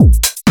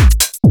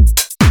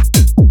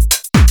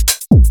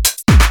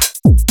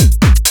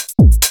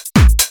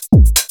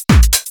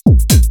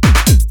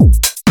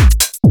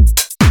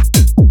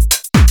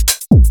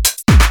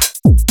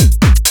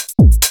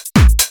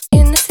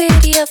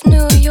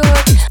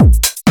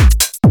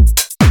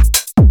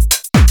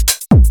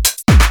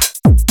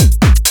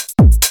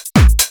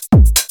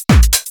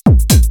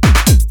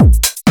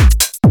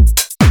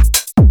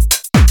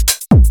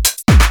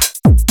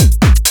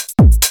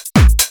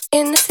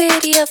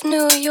of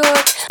New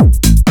York.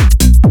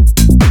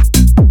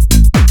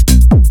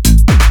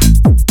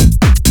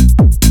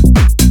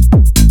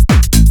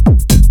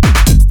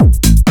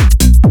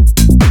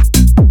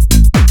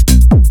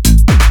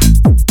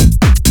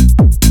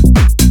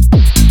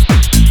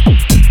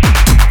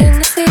 In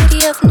the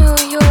city of New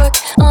York,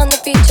 on the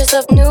beaches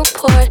of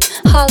Newport,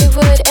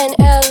 Hollywood and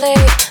LA,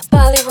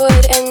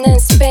 Bollywood and then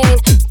Spain.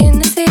 In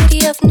the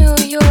city of New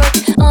York,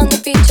 on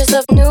the beaches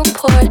of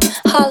Newport,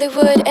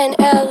 Hollywood and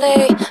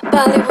LA,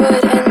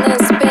 Bollywood and then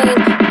Spain.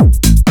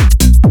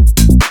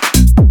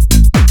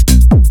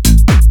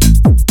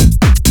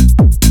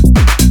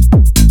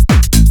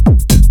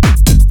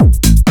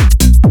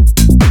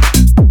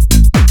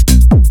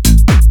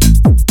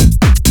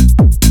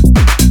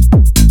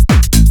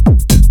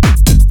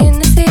 In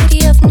the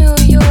city of New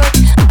York.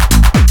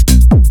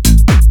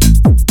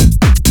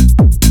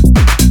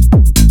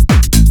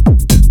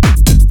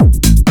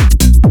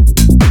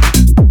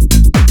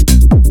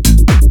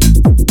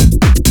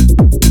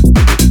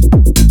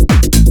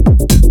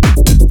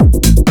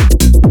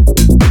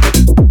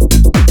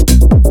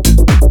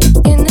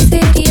 In the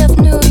city of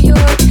New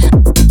York.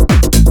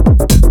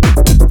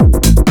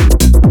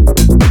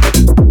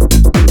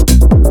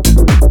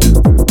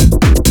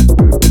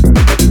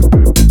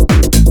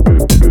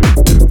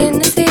 In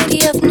the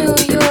city of New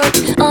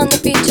York, on the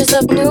beaches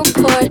of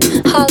Newport,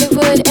 Hollywood.